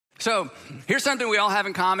So here's something we all have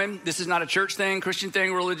in common. This is not a church thing, Christian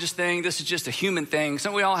thing, religious thing. This is just a human thing.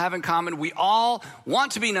 Something we all have in common. We all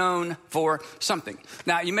want to be known for something.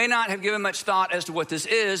 Now, you may not have given much thought as to what this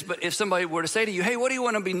is, but if somebody were to say to you, hey, what do you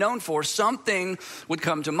want to be known for? Something would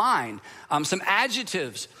come to mind. Some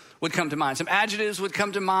adjectives would come to mind. Some adjectives would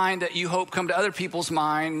come to mind that you hope come to other people's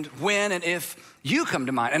mind when and if you come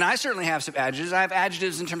to mind. And I certainly have some adjectives. I have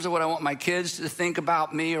adjectives in terms of what I want my kids to think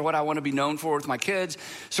about me or what I want to be known for with my kids.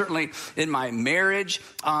 Certainly in my marriage,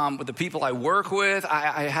 with the people I work with,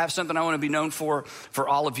 I have something I want to be known for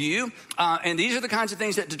all of you. And these are the kinds of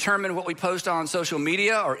things that determine what we post on social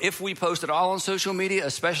media, or if we post at all on social media,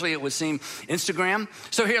 especially it would seem Instagram.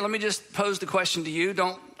 So here, let me just pose the question to you.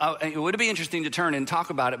 It would be interesting to turn and talk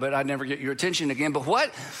about it, but I'd never get your attention again. But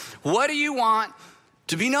what do you want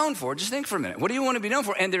to be known for? Just think for a minute. What do you want to be known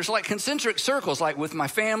for? And there's like concentric circles, like with my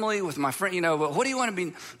family, with my friend, but what do you want to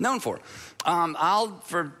be known for?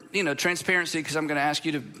 For transparency, because I'm going to ask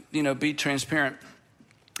you to, be transparent.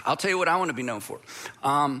 I'll tell you what I want to be known for.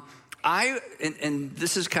 And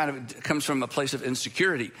this is comes from a place of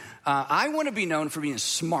insecurity. I want to be known for being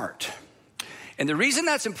smart. And the reason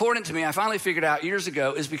that's important to me, I finally figured out years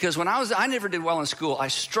ago, is because when I never did well in school. I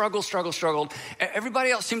struggled. Everybody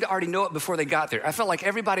else seemed to already know it before they got there. I felt like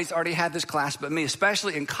everybody's already had this class but me,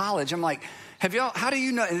 especially in college. I'm like, how do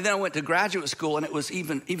you know? And then I went to graduate school and it was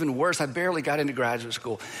even worse. I barely got into graduate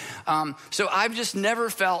school. So I've just never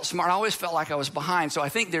felt smart. I always felt like I was behind. So I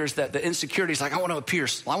think there's the insecurity. It's like, I want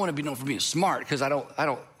to be known for being smart because I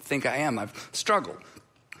don't think I am. I've struggled.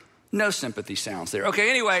 No sympathy sounds there. Okay,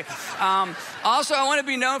 anyway. Also, I want to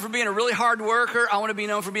be known for being a really hard worker. I want to be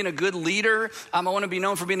known for being a good leader. I want to be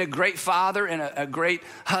known for being a great father and a great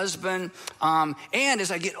husband. And as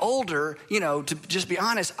I get older, to just be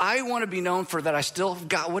honest, I want to be known for that I still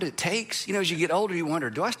got what it takes. As you get older, you wonder,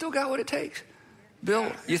 do I still got what it takes? Bill,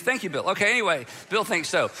 you think you, Bill. Okay, anyway, Bill thinks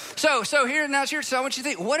so. So so I want you to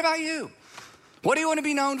think, what about you? What do you want to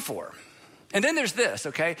be known for? And then there's this,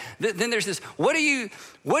 okay? Then there's this. What do you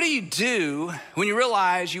do when you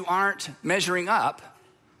realize you aren't measuring up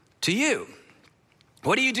to you?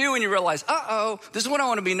 What do you do when you realize, this is what I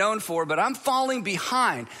want to be known for, but I'm falling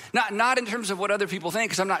behind? Not in terms of what other people think,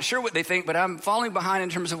 because I'm not sure what they think, but I'm falling behind in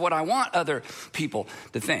terms of what I want other people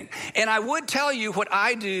to think. And I would tell you what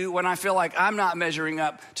I do when I feel like I'm not measuring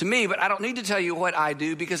up to me, but I don't need to tell you what I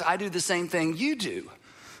do because I do the same thing you do.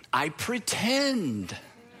 I pretend.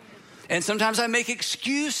 And sometimes I make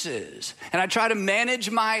excuses and I try to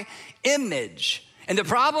manage my image. And the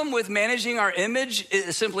problem with managing our image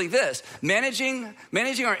is simply this. Managing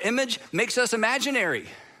our image makes us imaginary.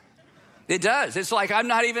 It does. It's like I've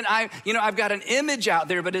got an image out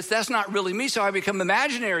there, but that's not really me, so I become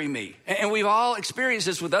imaginary me. And we've all experienced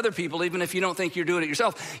this with other people, even if you don't think you're doing it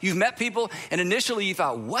yourself. You've met people and initially you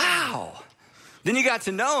thought, wow. Then you got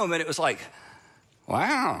to know them and it was like,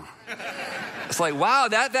 wow. It's like, wow,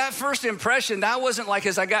 that first impression, that wasn't like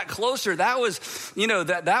as I got closer, that was,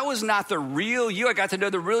 that was not the real you. I got to know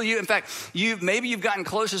the real you. In fact, maybe you've gotten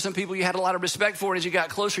close to some people you had a lot of respect for, and as you got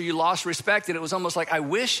closer, you lost respect, and it was almost like, I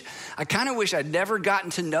kind of wish I'd never gotten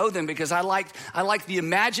to know them because I liked the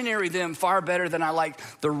imaginary them far better than I liked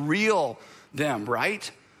the real them, right?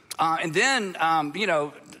 And then,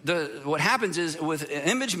 what happens is with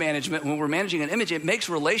image management, when we're managing an image, it makes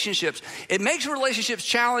relationships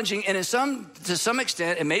challenging. And to some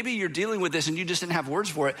extent, and maybe you're dealing with this and you just didn't have words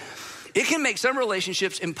for it, it can make some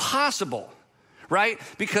relationships impossible, right?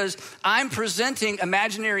 Because I'm presenting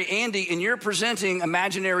imaginary Andy and you're presenting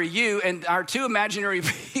imaginary you, and our two imaginary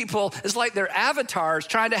people, it's like they're avatars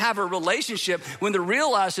trying to have a relationship when the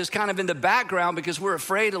real us is kind of in the background because we're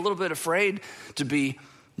a little bit afraid to be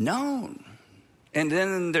known. And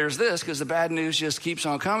then there's this, because the bad news just keeps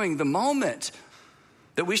on coming. The moment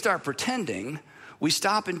that we start pretending, we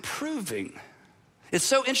stop improving. It's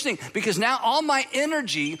so interesting because now all my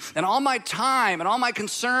energy and all my time and all my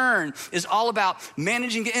concern is all about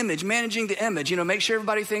managing the image, make sure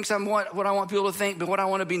everybody thinks I'm what I want people to think, but what I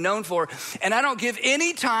want to be known for. And I don't give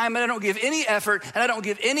any time and I don't give any effort and I don't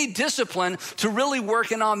give any discipline to really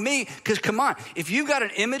working on me. Because come on, if you've got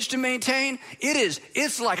an image to maintain,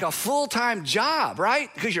 it's like a full-time job, right?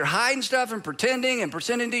 Because you're hiding stuff and pretending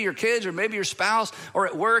to your kids or maybe your spouse or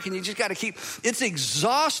at work, and you just got to it's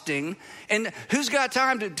exhausting. And who's got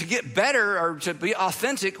time to get better or to be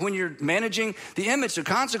authentic when you're managing the image? So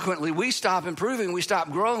consequently, we stop improving, we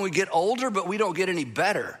stop growing, we get older, but we don't get any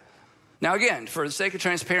better. Now again, for the sake of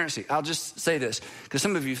transparency, I'll just say this, because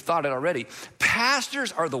some of you thought it already.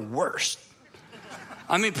 Pastors are the worst.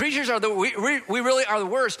 I mean, preachers are we really are the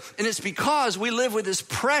worst, and it's because we live with this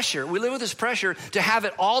pressure. We live with this pressure to have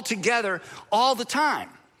it all together all the time.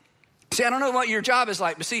 See, I don't know what your job is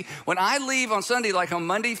like, but see, when I leave on Sunday, like on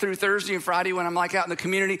Monday through Thursday and Friday, when I'm like out in the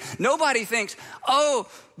community, nobody thinks, oh,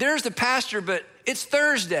 there's the pastor, but it's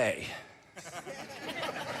Thursday.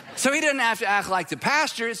 So he doesn't have to act like the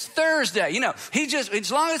pastor. It's Thursday. He just,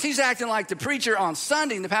 as long as he's acting like the preacher on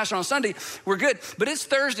Sunday and the pastor on Sunday, we're good. But it's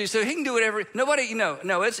Thursday, so he can do whatever. Nobody, no,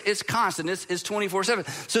 it's constant. It's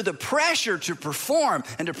 24/7. So the pressure to perform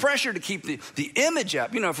and the pressure to keep the image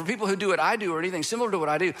up, for people who do what I do or anything similar to what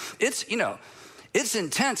I do, it's it's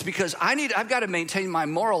intense because I've got to maintain my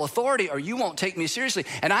moral authority or you won't take me seriously.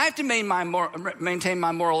 And I have to maintain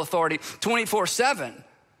my moral authority 24/7.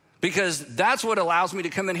 Because that's what allows me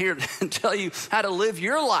to come in here and tell you how to live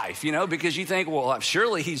your life, because you think, well,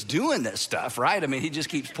 surely he's doing this stuff, right? I mean, he just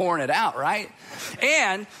keeps pouring it out, right?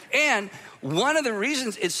 And one of the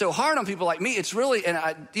reasons it's so hard on people like me, it's really,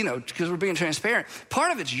 because we're being transparent,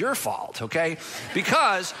 part of it's your fault, okay?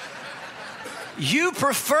 Because you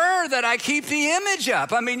prefer that I keep the image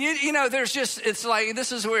up. I mean, there's just, it's like,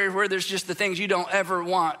 this is where there's just the things you don't ever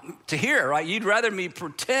want to hear, right? You'd rather me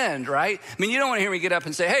pretend, right? I mean, you don't want to hear me get up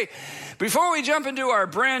and say, hey, before we jump into our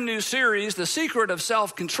brand new series, The Secret of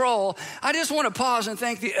Self-Control, I just want to pause and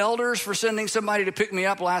thank the elders for sending somebody to pick me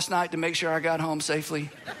up last night to make sure I got home safely.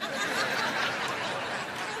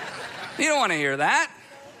 You don't want to hear that.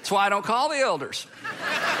 That's why I don't call the elders.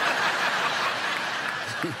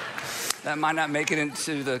 That might not make it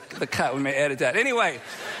into the cut. We may edit that. Anyway,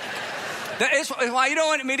 that is why you don't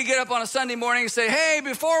want me to get up on a Sunday morning and say, hey,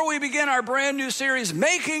 before we begin our brand new series,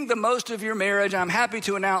 Making the Most of Your Marriage, I'm happy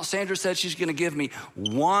to announce Sandra said she's going to give me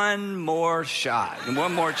one more shot and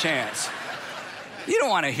one more chance. You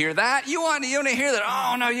don't want to hear that. You want to hear that,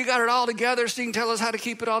 oh, no, you got it all together so you can tell us how to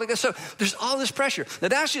keep it all together. So there's all this pressure. Now,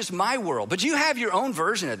 that's just my world. But you have your own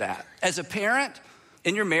version of that. As a parent,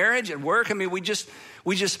 in your marriage, at work, I mean, we just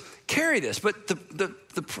carry this. But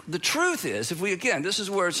the truth is, this is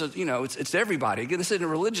where it's everybody. Again, this isn't a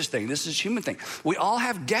religious thing. This is a human thing. We all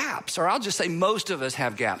have gaps, or I'll just say most of us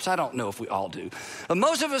have gaps. I don't know if we all do. But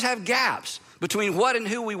most of us have gaps between what and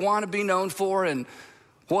who we want to be known for and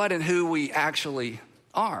what and who we actually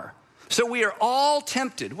are. So we are all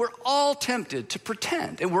tempted. We're all tempted to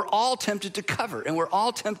pretend, and we're all tempted to cover, and we're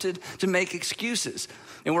all tempted to make excuses,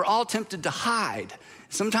 and we're all tempted to hide.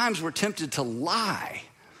 Sometimes we're tempted to lie,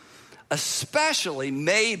 especially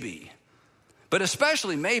maybe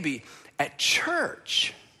at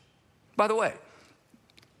church. By the way,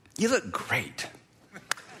 you look great.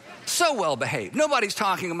 So well behaved. Nobody's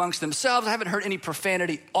talking amongst themselves. I haven't heard any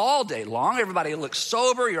profanity all day long. Everybody looks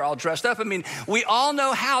sober. You're all dressed up. I mean, we all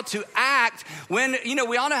know how to act when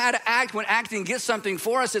acting gets something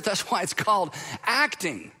for us. That's why it's called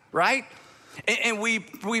acting, right? And we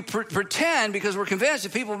pretend because we're convinced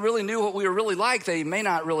if people really knew what we were really like, they may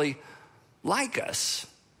not really like us.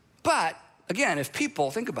 But again, if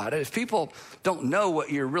people don't know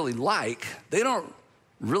what you're really like, they don't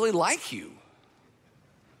really like you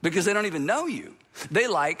because they don't even know you. They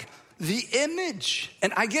like the image.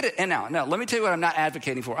 And I get it. And now, let me tell you what I'm not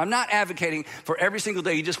advocating for. I'm not advocating for every single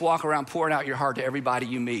day you just walk around pouring out your heart to everybody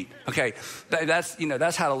you meet. Okay,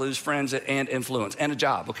 that's how to lose friends and influence and a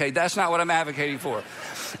job. Okay, that's not what I'm advocating for.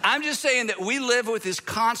 I'm just saying that we live with this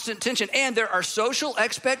constant tension, and there are social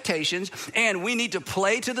expectations, and we need to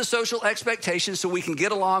play to the social expectations so we can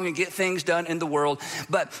get along and get things done in the world.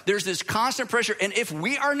 But there's this constant pressure, and if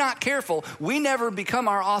we are not careful, we never become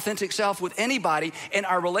our authentic self with anybody, and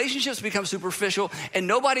our relationships become superficial, and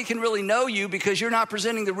nobody can really know you because you're not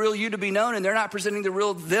presenting the real you to be known, and they're not presenting the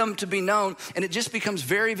real them to be known, and it just becomes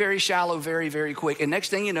very, very shallow, very, very quick. And next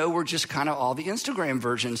thing you know, we're just kind of all the Instagram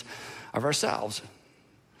versions of ourselves.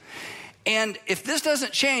 And if this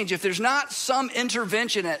doesn't change, if there's not some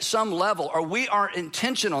intervention at some level, or we aren't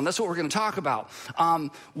intentional, and that's what we're going to talk about,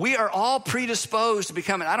 we are all predisposed to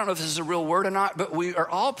become, and I don't know if this is a real word or not, but we are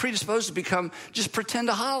all predisposed to become just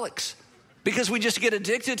pretendaholics because we just get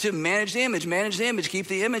addicted to manage the image, keep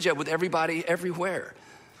the image up with everybody everywhere.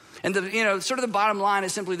 And sort of the bottom line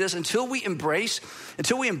is simply this: until we embrace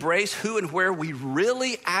who and where we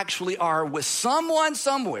really actually are with someone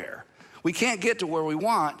somewhere, we can't get to where we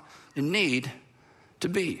want and need to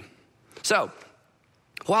be. So,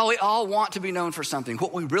 while we all want to be known for something,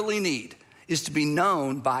 what we really need is to be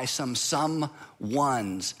known by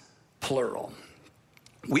someones, plural.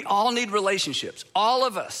 We all need relationships. All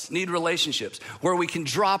of us need relationships where we can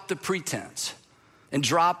drop the pretense and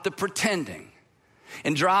drop the pretending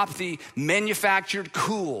and drop the manufactured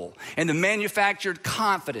cool and the manufactured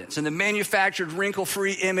confidence and the manufactured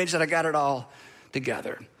wrinkle-free image that I got it all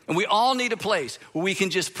together. And we all need a place where we can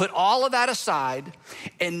just put all of that aside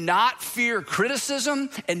and not fear criticism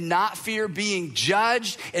and not fear being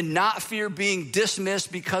judged and not fear being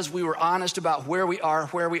dismissed because we were honest about where we are,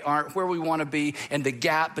 where we aren't, where we want to be, and the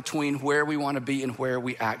gap between where we want to be and where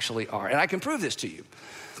we actually are. And I can prove this to you.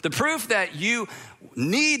 The proof that you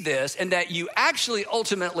need this and that you actually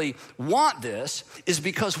ultimately want this is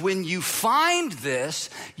because when you find this,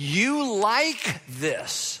 you like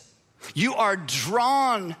this. You are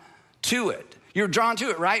drawn to it. You're drawn to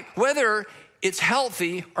it, right? Whether it's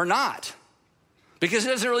healthy or not. Because it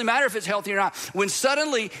doesn't really matter if it's healthy or not. When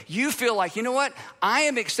suddenly you feel like, you know what? I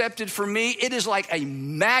am accepted for me. It is like a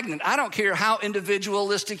magnet. I don't care how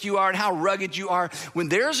individualistic you are and how rugged you are. When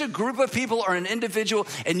there's a group of people or an individual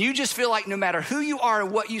and you just feel like no matter who you are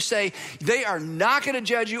and what you say, they are not going to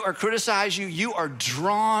judge you or criticize you. You are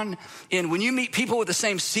drawn in. When you meet people with the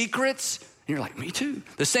same secrets, and you're like, me too.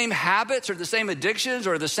 The same habits or the same addictions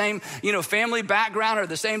or the same, family background or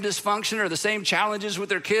the same dysfunction or the same challenges with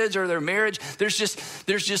their kids or their marriage. There's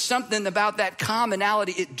just something about that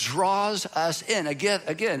commonality. It draws us in.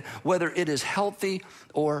 Again, whether it is healthy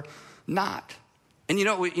or not. And you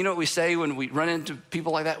know what we say when we run into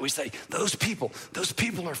people like that? We say, those people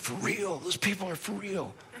are for real. Those people are for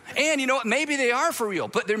real. And you know what? Maybe they are for real,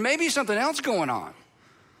 but there may be something else going on.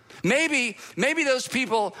 Maybe those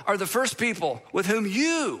people are the first people with whom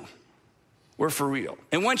you were for real.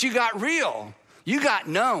 And once you got real, you got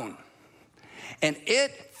known. And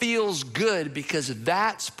it feels good because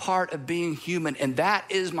that's part of being human. And that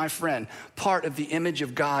is, my friend, part of the image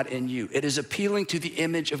of God in you. It is appealing to the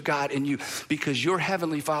image of God in you because your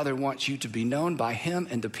Heavenly Father wants you to be known by Him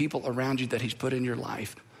and the people around you that He's put in your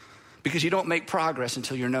life. Because you don't make progress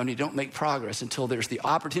until you're known. You don't make progress until there's the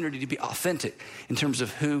opportunity to be authentic in terms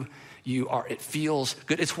of who you are. It feels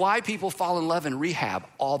good. It's why people fall in love in rehab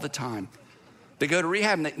all the time. They go to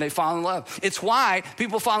rehab and they fall in love. It's why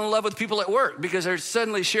people fall in love with people at work because they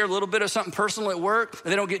suddenly share a little bit of something personal at work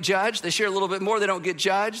and they don't get judged. They share a little bit more, they don't get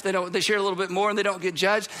judged. They share a little bit more and they don't get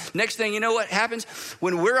judged. Next thing you know what happens?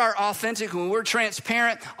 When we're authentic, when we're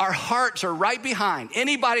transparent, our hearts are right behind.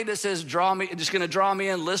 Anybody that says, just gonna draw me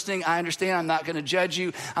in, listening, I understand, I'm not gonna judge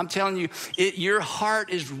you. I'm telling you, your heart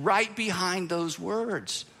is right behind those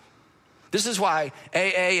words. This is why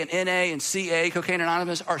AA and NA and CA, Cocaine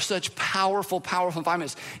Anonymous, are such powerful, powerful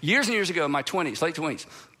environments. Years and years ago in my 20s, late 20s,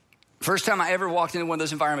 first time I ever walked into one of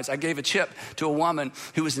those environments, I gave a chip to a woman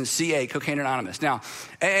who was in CA, Cocaine Anonymous. Now,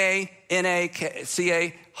 AA, NA,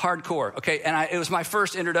 CA, hardcore, okay? And it was my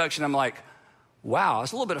first introduction. I'm like, wow, I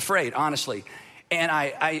was a little bit afraid, honestly. And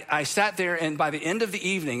I sat there, and by the end of the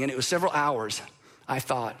evening, and it was several hours, I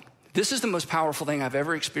thought, this is the most powerful thing I've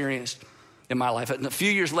ever experienced in my life. And a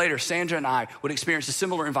few years later, Sandra and I would experience a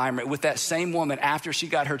similar environment with that same woman after she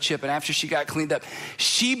got her chip and after she got cleaned up.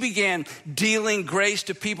 She began dealing grace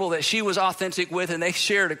to people that she was authentic with, and they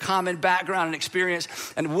shared a common background and experience.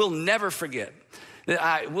 And we'll never forget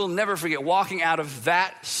walking out of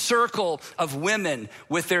that circle of women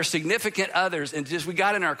with their significant others, and we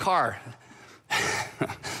got in our car.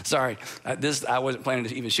 Sorry, I wasn't planning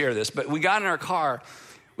to even share this, but we got in our car,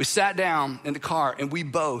 we sat down in the car, and we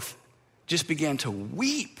both just began to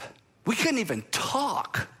weep. We couldn't even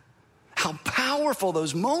talk. How powerful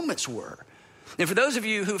those moments were. And for those of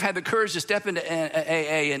you who've had the courage to step into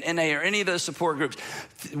AA and NA or any of those support groups,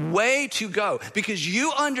 way to go, because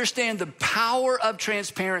you understand the power of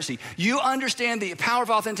transparency. You understand the power of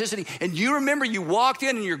authenticity. And you remember you walked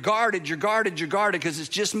in and you're guarded because it's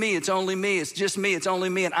just me. It's only me. It's just me. It's only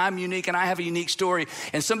me. And I'm unique and I have a unique story.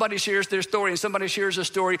 And somebody shares their story and somebody shares a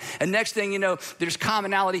story. And next thing you know, there's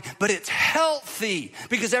commonality, but it's healthy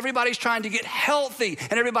because everybody's trying to get healthy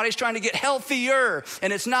and everybody's trying to get healthier.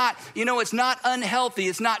 And it's not unhealthy.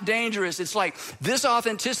 It's not dangerous. It's like this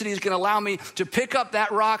authenticity is going to allow me to pick up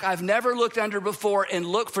that rock I've never looked under before and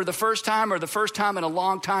look for the first time or the first time in a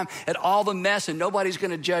long time at all the mess, and nobody's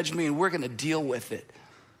going to judge me, and we're going to deal with it.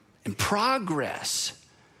 And progress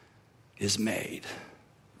is made,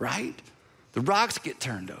 right? The rocks get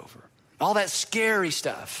turned over. All that scary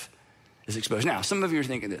stuff is exposed. Now, some of you are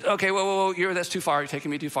thinking this. Okay, whoa, that's too far. You're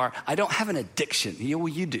taking me too far. I don't have an addiction. Well,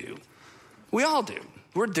 you do. We all do.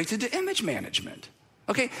 We're addicted to image management,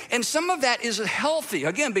 okay? And some of that is healthy,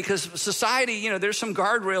 again, because society, there's some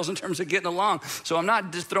guardrails in terms of getting along, so I'm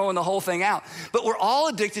not just throwing the whole thing out. But we're all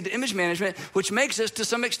addicted to image management, which makes us, to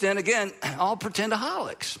some extent, again, all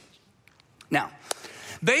pretendaholics. Now,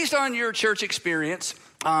 based on your church experience,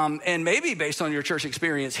 and maybe based on your church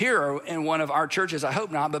experience here or in one of our churches, I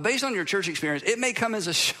hope not, but based on your church experience, it may come as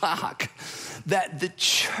a shock that the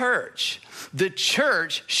church The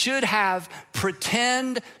church should have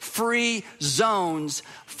pretend-free zones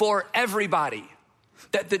for everybody.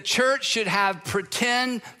 That the church should have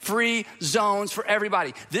pretend-free zones for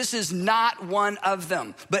everybody. This is not one of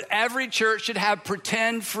them, but every church should have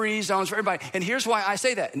pretend-free zones for everybody. And here's why I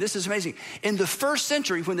say that, and this is amazing. In the first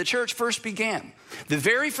century, when the church first began, the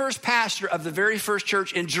very first pastor of the very first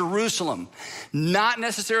church in Jerusalem, not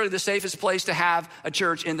necessarily the safest place to have a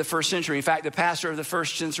church in the first century. In fact, the pastor of the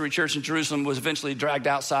first century church in Jerusalem was eventually dragged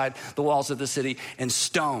outside the walls of the city and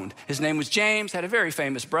stoned. His name was James, had a very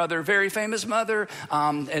famous brother, very famous mother,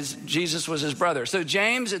 as Jesus was his brother. So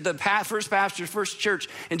James, the first pastor, first church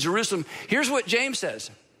in Jerusalem, here's what James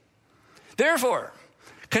says. Therefore,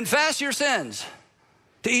 confess your sins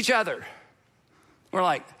to each other. We're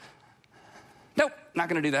like, nope, not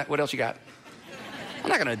gonna do that. What else you got? I'm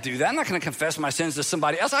not gonna do that. I'm not gonna confess my sins to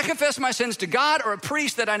somebody else. I confess my sins to God or a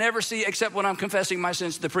priest that I never see except when I'm confessing my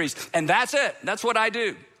sins to the priest. And that's it. That's what I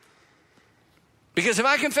do. Because if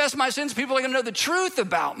I confess my sins, people are gonna know the truth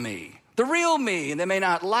about me. The real me, and they may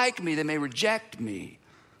not like me, they may reject me.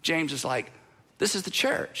 James is like, this is the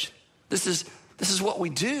church. This is what we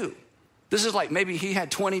do. This is like maybe he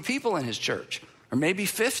had 20 people in his church, or maybe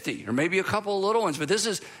 50, or maybe a couple of little ones. But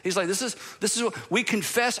he's like, this is what we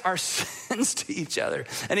confess our sins to each other.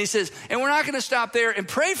 And he says, and we're not gonna stop there and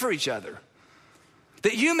pray for each other,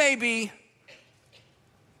 that you may be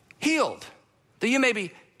healed, that you may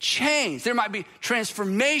be changed. There might be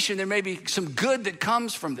transformation. There may be some good that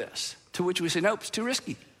comes from this. To which we say, nope, it's too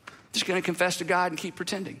risky. Just gonna confess to God and keep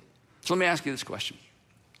pretending. So let me ask you this question.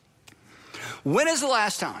 When is the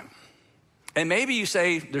last time? And maybe you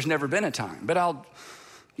say there's never been a time, but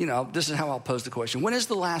this is how I'll pose the question. When is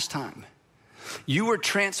the last time you were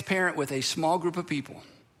transparent with a small group of people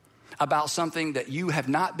about something that you have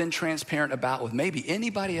not been transparent about with maybe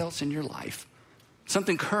anybody else in your life?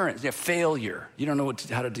 Something current, failure you don't know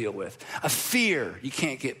how to deal with. A fear you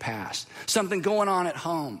can't get past. Something going on at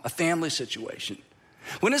home, a family situation.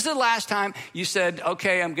 When is the last time you said,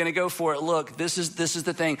 okay, I'm gonna go for it. Look, this is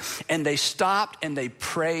the thing. And they stopped and they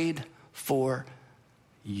prayed for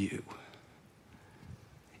you.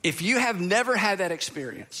 If you have never had that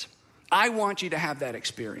experience, I want you to have that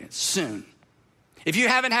experience soon. If you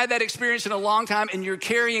haven't had that experience in a long time and you're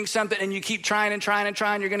carrying something and you keep trying and trying and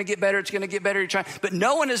trying, you're gonna get better, it's gonna get better, you're trying. But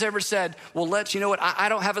no one has ever said, well, you know what, I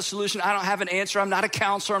don't have a solution, I don't have an answer, I'm not a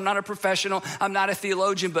counselor, I'm not a professional, I'm not a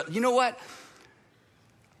theologian, but you know what?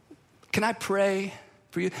 Can I pray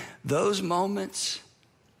for you? Those moments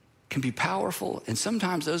can be powerful, and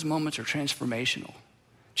sometimes those moments are transformational.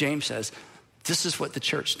 James says, this is what the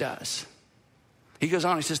church does. He goes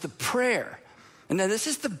on, he says, the prayer. And now this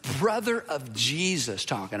is the brother of Jesus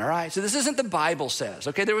talking, all right? So this isn't the Bible says,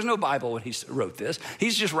 okay? There was no Bible when he wrote this.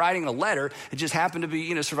 He's just writing a letter. It just happened to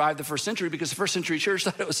be, survived the first century because the first century church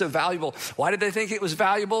thought it was so valuable. Why did they think it was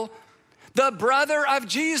valuable? The brother of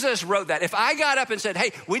Jesus wrote that. If I got up and said,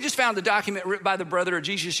 hey, we just found the document written by the brother of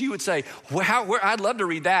Jesus, you would say, wow, I'd love to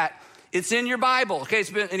read that. It's in your Bible, okay?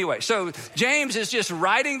 Anyway, so James is just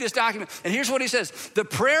writing this document, and here's what he says. The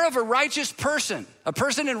prayer of a righteous person, a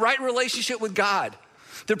person in right relationship with God,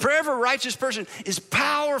 the prayer of a righteous person is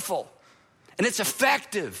powerful, and it's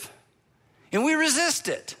effective, and we resist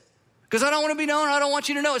it, because I don't want to be known, I don't want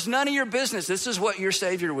you to know. It's none of your business. This is what your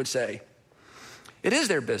Savior would say. It is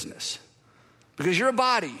their business, because you're a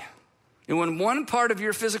body, and when one part of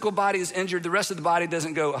your physical body is injured, the rest of the body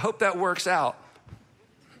doesn't go, I hope that works out.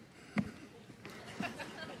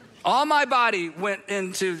 All my body went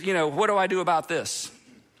into, what do I do about this?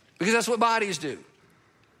 Because that's what bodies do.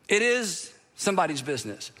 It is somebody's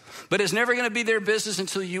business, but it's never gonna be their business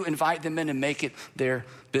until you invite them in and make it their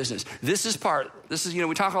business. This is,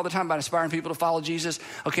 we talk all the time about inspiring people to follow Jesus.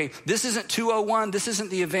 Okay, this isn't 201, this isn't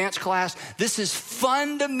the advanced class. This is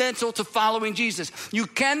fundamental to following Jesus. You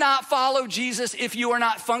cannot follow Jesus if you are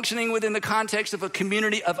not functioning within the context of a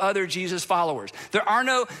community of other Jesus followers. There are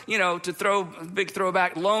no, to throw a big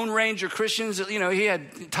throwback, Lone Ranger Christians. He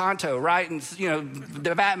had Tonto, right? And,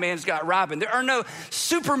 the Batman's got Robin. There are no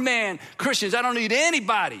Superman Christians. I don't need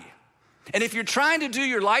anybody. And if you're trying to do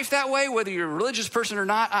your life that way, whether you're a religious person or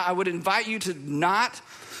not, I would invite you to not.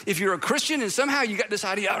 If you're a Christian and somehow you got this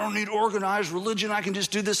idea, I don't need organized religion, I can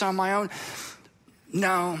just do this on my own.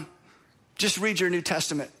 No, just read your New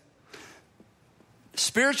Testament.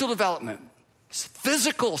 Spiritual development,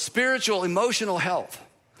 physical, spiritual, emotional health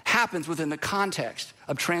happens within the context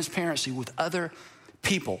of transparency with other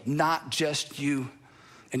people, not just you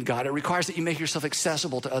and God. It requires that you make yourself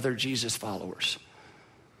accessible to other Jesus followers.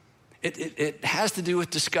 It has to do with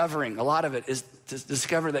discovering. A lot of it is to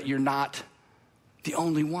discover that you're not the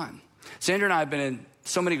only one. Sandra and I have been in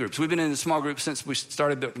So many groups. We've been in a small group since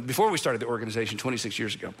before we started the organization 26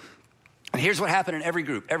 years ago. And here's what happened in every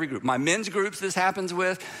group. My men's groups this happens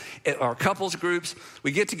with, our couples groups.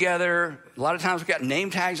 We get together. A lot of times we've got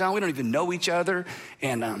name tags on. We don't even know each other.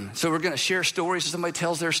 And so we're going to share stories. So somebody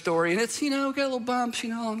tells their story. And it's, got a little bumps,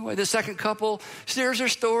 along the way. The second couple shares their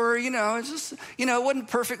story. It's just, it wasn't a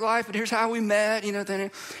perfect life, but here's how we met.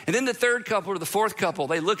 And then the third couple or the fourth couple,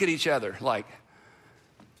 they look at each other like,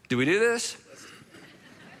 do we do this?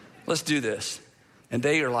 Let's do this. And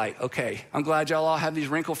they are like, okay, I'm glad y'all all have these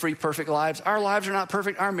wrinkle-free, perfect lives. Our lives are not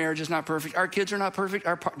perfect. Our marriage is not perfect. Our kids are not perfect.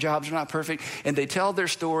 Our jobs are not perfect. And they tell their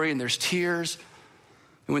story, and there's tears.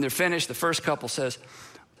 And when they're finished, the first couple says,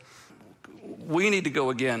 we need to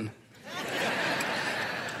go again.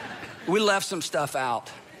 We left some stuff out.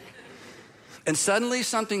 And suddenly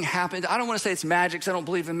something happened. I don't want to say it's magic, because I don't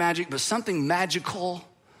believe in magic, but something magical,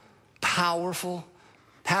 powerful,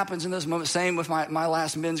 happens in those moments. Same with my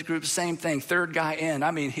last men's group, same thing. Third guy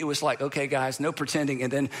in. He was like, okay, guys, no pretending.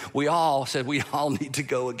 And then we all said we all need to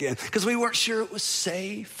go again because we weren't sure it was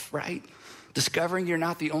safe, right? Discovering you're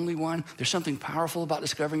not the only one. There's something powerful about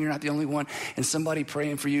discovering you're not the only one and somebody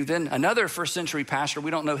praying for you. Then another first century pastor,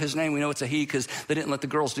 we don't know his name. We know it's a he because they didn't let the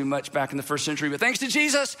girls do much back in the first century. But thanks to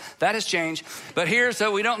Jesus, that has changed. But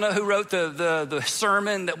so we don't know who wrote the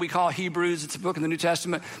sermon that we call Hebrews. It's a book in the New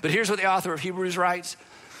Testament. But here's what the author of Hebrews writes.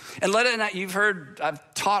 And you've heard,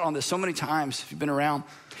 I've taught on this so many times if you've been around.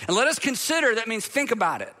 And let us consider, that means think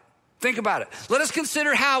about it. Think about it. Let us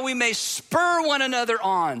consider how we may spur one another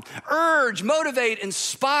on, urge, motivate,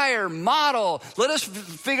 inspire, model. Let us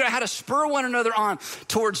figure out how to spur one another on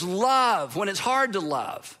towards love when it's hard to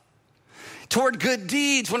love. Toward good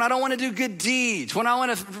deeds when I don't want to do good deeds, when I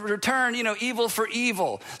want to return, evil for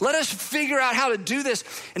evil. Let us figure out how to do this.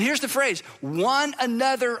 And here's the phrase, one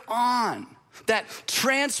another on. That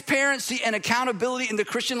transparency and accountability in the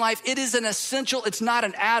Christian life, it is an essential, it's not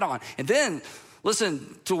an add-on. And then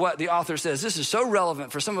listen to what the author says. This is so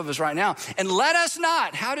relevant for some of us right now. And let us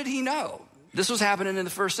not, how did he know? This was happening in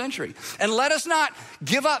the first century. And let us not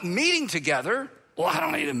give up meeting together. Well, I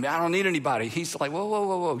don't need anybody. He's like,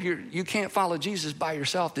 whoa. You can't follow Jesus by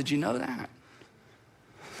yourself. Did you know that?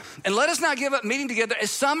 And let us not give up meeting together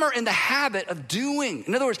as some are in the habit of doing.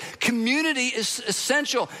 In other words, community is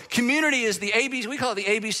essential. Community is the ABC, we call it the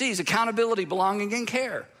ABCs, accountability, belonging, and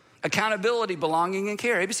care. Accountability, belonging, and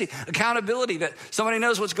care. ABC, accountability, that somebody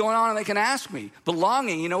knows what's going on and they can ask me.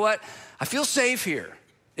 Belonging, you know what? I feel safe here.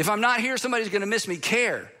 If I'm not here, somebody's going to miss me.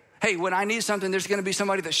 Care. Hey, when I need something, there's going to be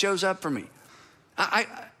somebody that shows up for me.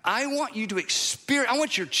 I want you to experience, I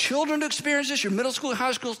want your children to experience this, your middle school,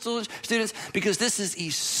 high school students, because this is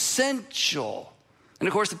essential. And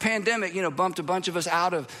of course, the pandemic, bumped a bunch of us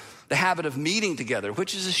out of the habit of meeting together,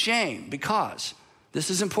 which is a shame because this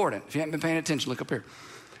is important. If you haven't been paying attention, look up here.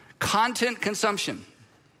 Content consumption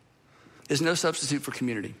is no substitute for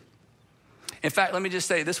community. In fact, let me just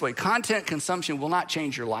say it this way. Content consumption will not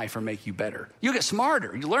change your life or make you better. You'll get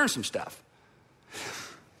smarter. You learn some stuff.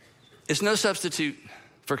 It's no substitute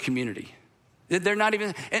for community. They're not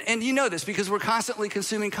even, and you know this because we're constantly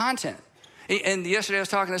consuming content. And yesterday I was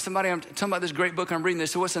talking to somebody, I'm talking about this great book I'm reading. They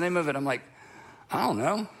said, what's the name of it? I'm like, I don't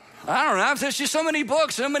know. There's just so many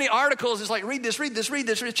books, so many articles. It's like, read this,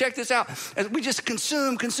 check this out. And we just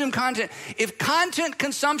consume content. If content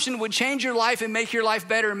consumption would change your life and make your life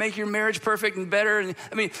better and make your marriage perfect and better,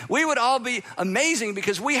 we would all be amazing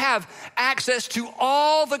because we have access to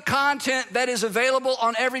all the content that is available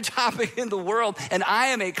on every topic in the world. And I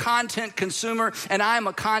am a content consumer and I am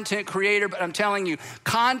a content creator, but I'm telling you,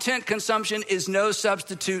 content consumption is no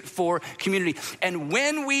substitute for community. And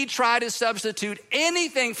when we try to substitute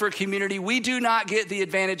anything for community, we do not get the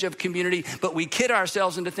advantage of community, but we kid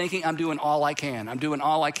ourselves into thinking, I'm doing all I can.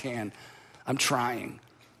 I'm trying.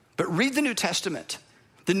 But read the New Testament.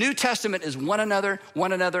 The New Testament is one another.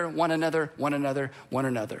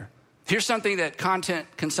 Here's something that content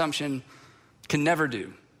consumption can never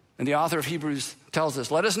do. And the author of Hebrews tells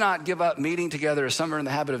us, let us not give up meeting together as some are in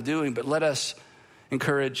the habit of doing, but let us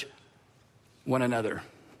encourage one another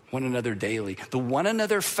daily. The one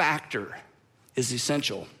another factor is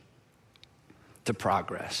essential to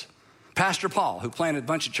progress. Pastor Paul, who planted a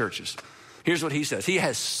bunch of churches, here's what he says. He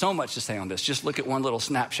has so much to say on this. Just look at one little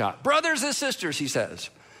snapshot. Brothers and sisters, he says,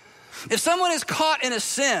 if someone is caught in a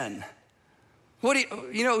sin,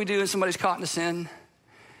 you know what we do when somebody's caught in a sin?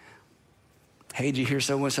 Hey, did you hear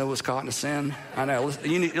so-and-so was caught in a sin? I know,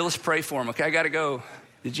 let's pray for him, okay? I gotta go.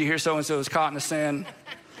 Did you hear so-and-so was caught in a sin?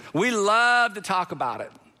 We love to talk about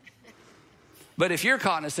it. But if you're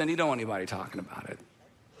caught in a sin, you don't want anybody talking about it.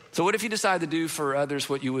 So what if you decide to do for others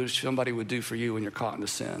what you wish somebody would do for you when you're caught in a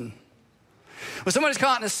sin? When somebody's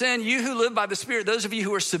caught in a sin, you who live by the Spirit, those of you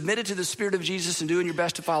who are submitted to the Spirit of Jesus and doing your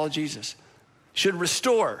best to follow Jesus, should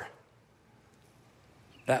restore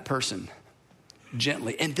that person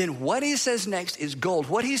gently. And then what he says next is gold.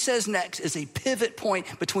 What he says next is a pivot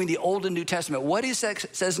point between the Old and New Testament. What he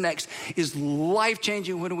says next is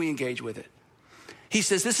life-changing when we engage with it. He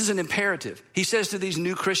says this is an imperative. He says to these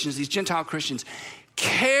new Christians, these Gentile Christians,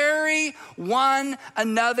 carry one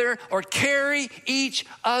another or carry each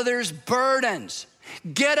other's burdens.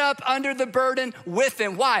 Get up under the burden with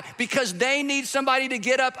them. Why? Because they need somebody to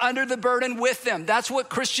get up under the burden with them. That's what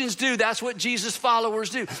Christians do. That's what Jesus followers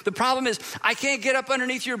do. The problem is I can't get up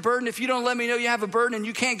underneath your burden if you don't let me know you have a burden, and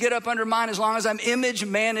you can't get up under mine as long as I'm image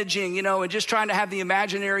managing, and just trying to have the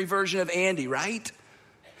imaginary version of Andy, right?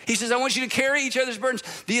 He says, I want you to carry each other's burdens.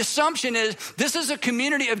 The assumption is this is a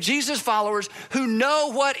community of Jesus followers who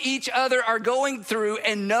know what each other are going through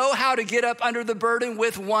and know how to get up under the burden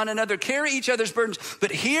with one another. Carry each other's burdens.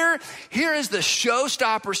 But here is the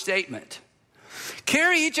showstopper statement.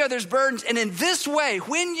 Carry each other's burdens. And in this way,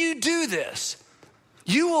 when you do this,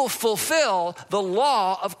 you will fulfill the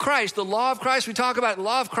law of Christ. The law of Christ, we talk about the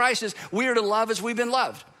law of Christ is we are to love as we've been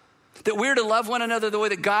loved. That we're to love one another the way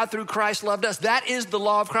that God through Christ loved us. That is the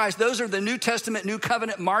law of Christ. Those are the New Testament, New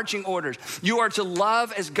Covenant marching orders. You are to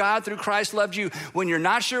love as God through Christ loved you. When you're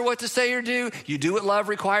not sure what to say or do, you do what love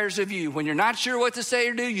requires of you. When you're not sure what to say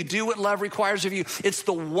or do, you do what love requires of you. It's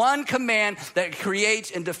the one command that creates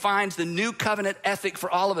and defines the New Covenant ethic for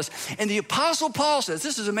all of us. And the Apostle Paul says,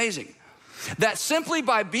 this is amazing, that simply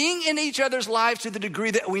by being in each other's lives to the degree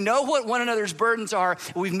that we know what one another's burdens are,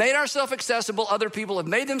 we've made ourselves accessible, other people have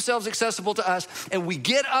made themselves accessible to us, and we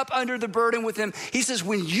get up under the burden with them. He says,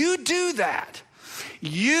 when you do that,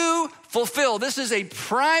 you fulfill. This is a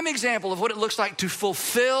prime example of what it looks like to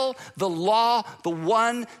fulfill the law, the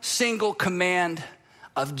one single command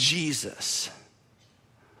of Jesus.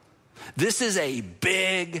 This is a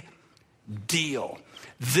big deal.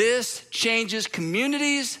 This changes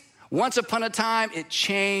communities. Once upon a time, it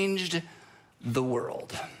changed the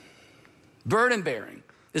world. Burden bearing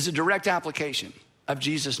is a direct application of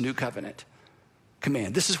Jesus' new covenant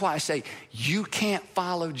command. This is why I say you can't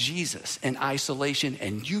follow Jesus in isolation,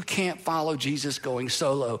 and you can't follow Jesus going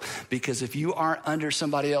solo, because if you aren't under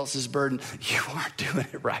somebody else's burden, you aren't doing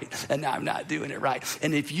it right, and I'm not doing it right.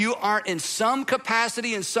 And if you aren't in some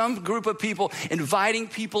capacity, in some group of people, inviting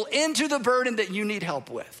people into the burden that you need help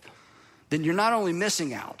with, then you're not only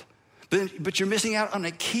missing out, but you're missing out on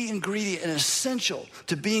a key ingredient and essential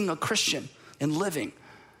to being a Christian and living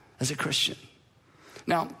as a Christian.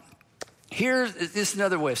 Now, this is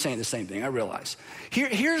another way of saying the same thing, I realize.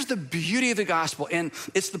 Here's the beauty of the gospel, and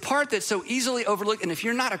it's the part that's so easily overlooked. And if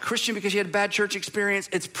you're not a Christian because you had a bad church experience,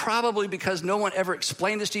 it's probably because no one ever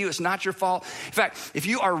explained this to you. It's not your fault. In fact, if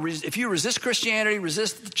you resist Christianity,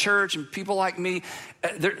 resist the church and people like me,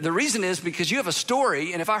 the reason is because you have a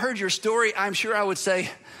story. And if I heard your story, I'm sure I would say,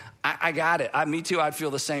 I got it. Me too. I'd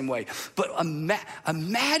feel the same way. But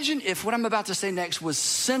imagine if what I'm about to say next was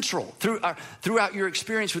central throughout your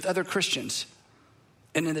experience with other Christians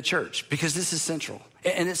and in the church, because this is central.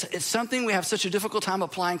 And it's something we have such a difficult time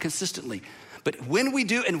applying consistently. But when we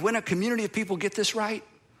do, and when a community of people get this right,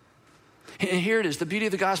 and here it is, the beauty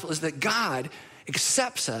of the gospel is that God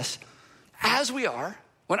accepts us as we are.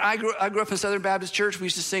 When I grew up in Southern Baptist Church, we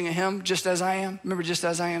used to sing a hymn, Just As I Am. Remember Just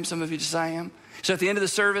As I Am? Some of you, Just As I Am. So at the end of the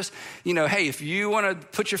service, hey, if you want to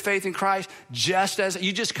put your faith in Christ,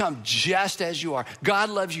 you just come just as you are. God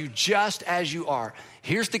loves you just as you are.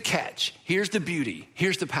 Here's the catch. Here's the beauty.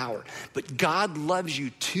 Here's the power. But God loves you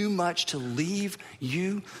too much to leave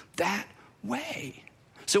you that way.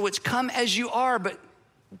 So it's come as you are, but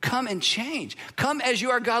come and change. Come as you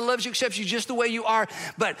are. God loves you, accepts you just the way you are.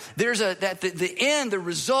 But the end, the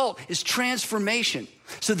result is transformation.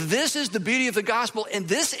 So this is the beauty of the gospel, and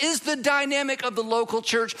this is the dynamic of the local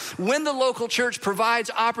church when the local church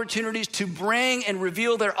provides opportunities to bring and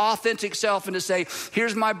reveal their authentic self and to say,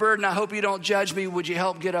 here's my burden. I hope you don't judge me. Would you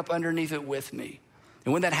help get up underneath it with me?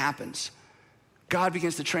 And when that happens, God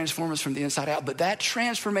begins to transform us from the inside out. But that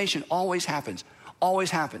transformation always happens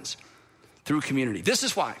through community. This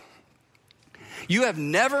is why you have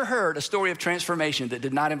never heard a story of transformation that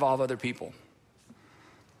did not involve other people.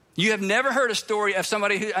 You have never heard a story of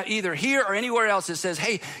somebody who either here or anywhere else that says,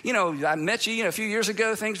 hey, I met you, a few years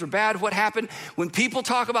ago, things were bad. What happened? When people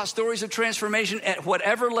talk about stories of transformation at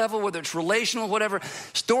whatever level, whether it's relational, whatever,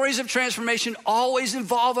 stories of transformation always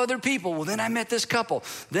involve other people. Well, then I met this couple.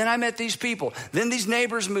 Then I met these people. Then these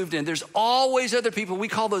neighbors moved in. There's always other people. We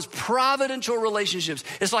call those providential relationships.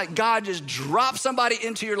 It's like God just dropped somebody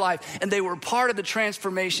into your life and they were part of the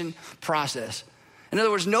transformation process. In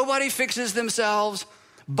other words, nobody fixes themselves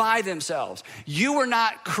by themselves. You were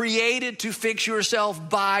not created to fix yourself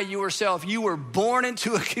by yourself. You were born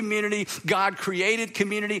into a community. God created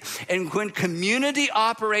community. And when community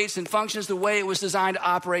operates and functions the way it was designed to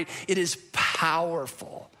operate, it is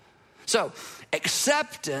powerful. So,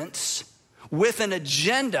 acceptance with an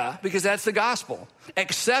agenda, because that's the gospel.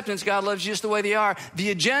 Acceptance, God loves you just the way they are.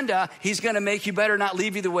 The agenda, he's going to make you better, not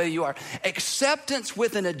leave you the way you are. Acceptance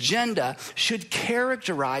with an agenda should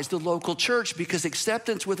characterize the local church, because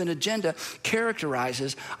acceptance with an agenda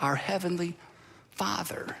characterizes our Heavenly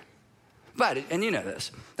Father. But, and you know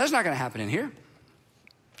this, that's not going to happen in here.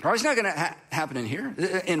 Or it's not going to happen in here.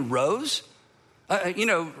 In rows,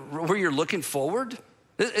 where you're looking forward.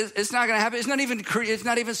 It's not going to happen. It's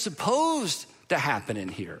not even supposed to happen in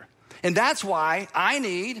here. And that's why I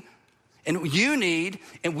need, and you need,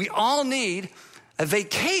 and we all need a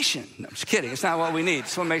vacation. No, I'm just kidding. It's not what we need.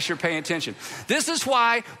 Just want to make sure you're paying attention. This is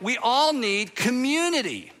why we all need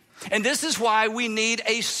community. And this is why we need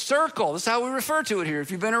a circle. That's how we refer to it here,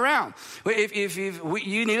 if you've been around.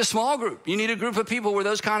 You need a small group. You need a group of people where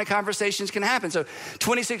those kind of conversations can happen. So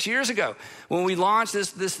 26 years ago, when we launched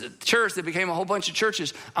this church that became a whole bunch of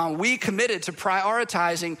churches, we committed to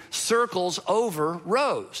prioritizing circles over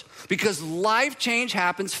rows. Because life change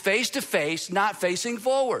happens face to face, not facing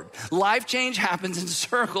forward. Life change happens in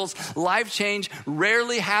circles. Life change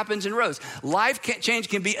rarely happens in rows. Life change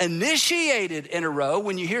can be initiated in a row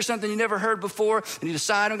when you hear something you never heard before, and you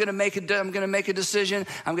decide, I'm going to make a decision.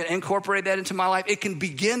 I'm going to incorporate that into my life. It can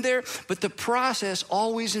begin there, but the process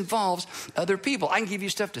always involves other people. I can give you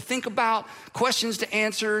stuff to think about, questions to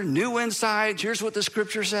answer, new insights. Here's what the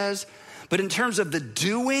scripture says. But in terms of the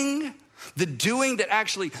doing that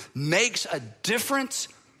actually makes a difference,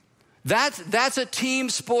 that's a team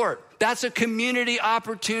sport. That's a community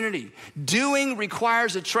opportunity. Doing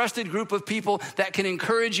requires a trusted group of people that can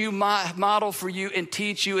encourage you, model for you, and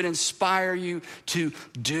teach you and inspire you to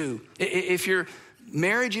do. If you're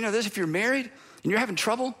married, you know this. If you're married and you're having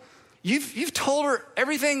trouble, you've told her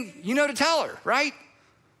everything you know to tell her, right?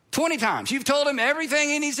 20 times. You've told him everything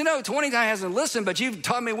he needs to know. 20 times he hasn't listened, but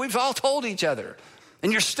we've all told each other.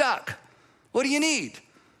 And you're stuck. What do you need?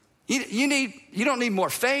 You don't need more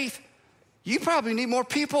faith. You probably need more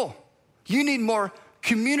people. You need more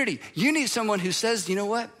community. You need someone who says, you know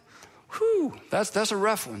what? That's a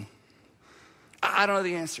rough one. I don't know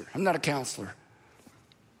the answer. I'm not a counselor.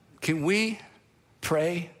 Can we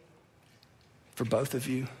pray for both of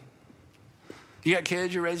you? You got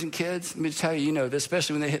kids, you're raising kids. Let me tell you, you know this,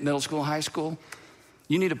 especially when they hit middle school and high school.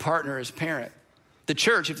 You need a partner as a parent. The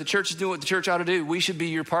church, if the church is doing what the church ought to do, we should be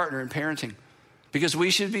your partner in parenting. Because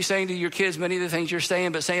we should be saying to your kids many of the things you're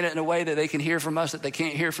saying, but saying it in a way that they can hear from us that they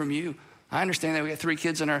can't hear from you. I understand that we got 3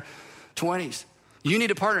 kids in our 20s. You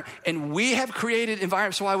need a partner. And we have created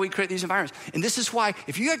environments. That's why we create these environments. And this is why,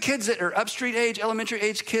 if you got kids that are upstreet age, elementary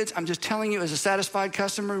age kids, I'm just telling you as a satisfied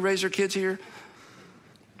customer who raised their kids here,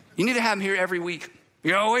 you need to have them here every week.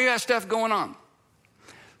 You know, we got stuff going on.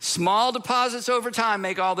 Small deposits over time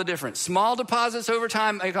make all the difference. Small deposits over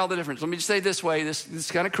time make all the difference. Let me just say this way, this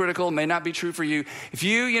is kind of critical, it may not be true for you. If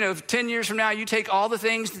if 10 years from now, you take all the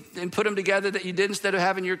things and put them together that you did instead of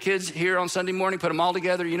having your kids here on Sunday morning, put them all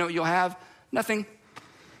together, you know what you'll have? Nothing.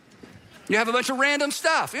 You have a bunch of random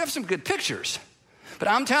stuff. You have some good pictures. But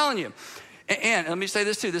I'm telling you, and let me say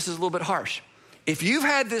this too, this is a little bit harsh. If you've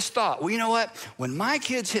had this thought, well, you know what? When my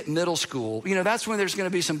kids hit middle school, that's when there's going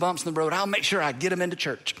to be some bumps in the road. I'll make sure I get them into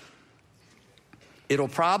church. It'll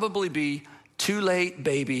probably be too late,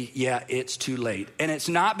 baby. Yeah, it's too late. And it's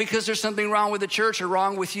not because there's something wrong with the church or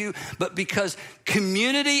wrong with you, but because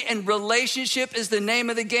community and relationship is the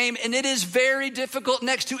name of the game. And it is very difficult,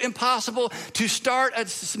 next to impossible, to start a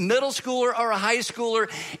middle schooler or a high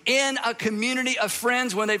schooler in a community of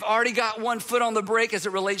friends when they've already got one foot on the brake as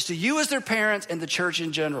it relates to you as their parents and the church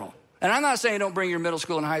in general. And I'm not saying don't bring your middle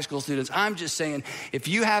school and high school students. I'm just saying if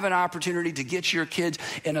you have an opportunity to get your kids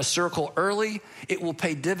in a circle early, it will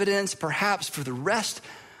pay dividends perhaps for the rest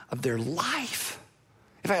of their life.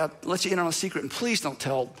 If I let you in on a secret, and please don't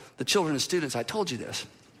tell the children and students I told you this.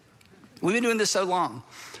 We've been doing this so long.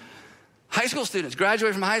 High school students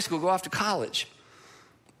graduate from high school, go off to college,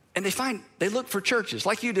 and they look for churches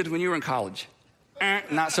like you did when you were in college.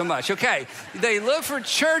 Not so much. Okay. They look for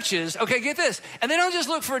churches. Okay, get this. And they don't just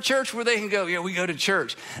look for a church where they can go, we go to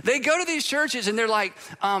church. They go to these churches and they're like,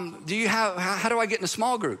 how do I get in a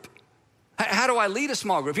small group? How do I lead a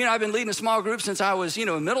small group? I've been leading a small group since I was,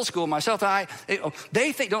 in middle school myself.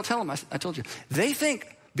 They think, don't tell them, I told you. They think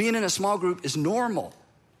being in a small group is normal.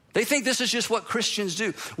 They think this is just what Christians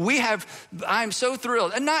do. I'm so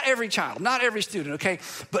thrilled, and not every child, not every student, okay?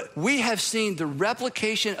 But we have seen the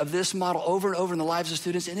replication of this model over and over in the lives of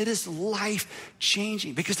students, and it is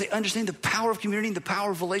life-changing because they understand the power of community and the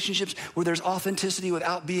power of relationships where there's authenticity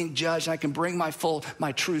without being judged, and I can bring my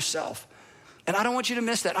true self. And I don't want you to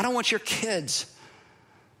miss that. I don't want your kids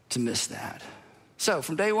to miss that. So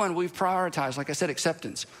from day one, we've prioritized, like I said,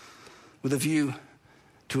 acceptance with a view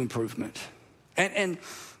to improvement. And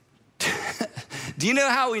do you know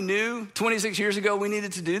how we knew 26 years ago we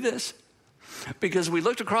needed to do this? Because we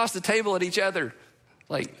looked across the table at each other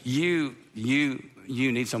like, you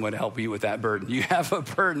need someone to help you with that burden. You have a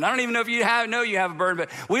burden. I don't even know if you know you have a burden,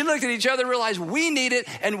 but we looked at each other and realized we need it,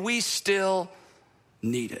 and we still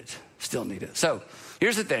need it. Still need it. So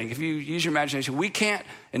here's the thing. If you use your imagination, we can't,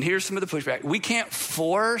 and here's some of the pushback, we can't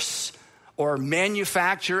force or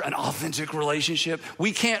manufacture an authentic relationship.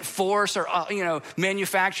 We can't force or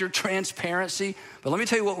manufacture transparency. But let me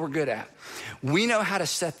tell you what we're good at. We know how to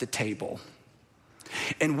set the table.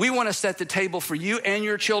 And we want to set the table for you and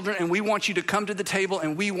your children, and we want you to come to the table,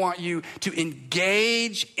 and we want you to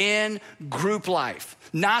engage in group life.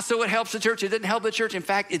 Not so it helps the church. It didn't help the church. In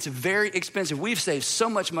fact, it's very expensive. We've saved so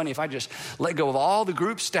much money if I just let go of all the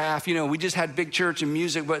group staff. We just had big church and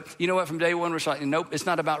music, but you know what? From day one, we're like, nope, it's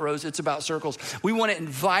not about rows. It's about circles. We want to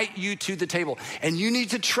invite you to the table, and you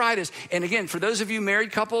need to try this. And again, for those of you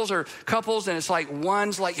married couples or couples, and it's like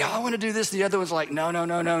one's like, yeah, I want to do this. The other one's like,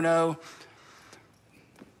 no.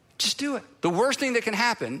 Just do it. The worst thing that can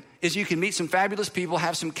happen is you can meet some fabulous people,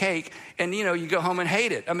 have some cake, and you go home and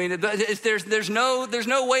hate it. I mean, there's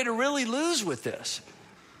no way to really lose with this.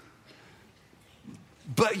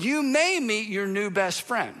 But you may meet your new best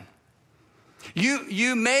friend.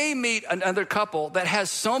 You may meet another couple that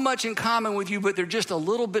has so much in common with you, but they're just a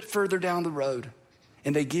little bit further down the road,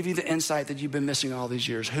 and they give you the insight that you've been missing all these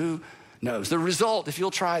years. Who knows? The result, if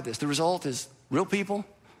you'll try this, the result is real people,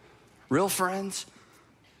 real friends,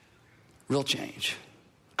 real change.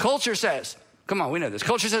 Culture says, come on, we know this.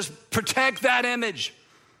 Culture says, protect that image.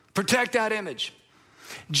 Protect that image.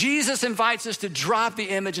 Jesus invites us to drop the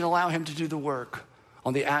image and allow him to do the work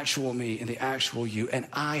on the actual me and the actual you. And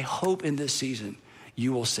I hope in this season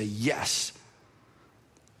you will say yes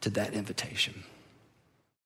to that invitation.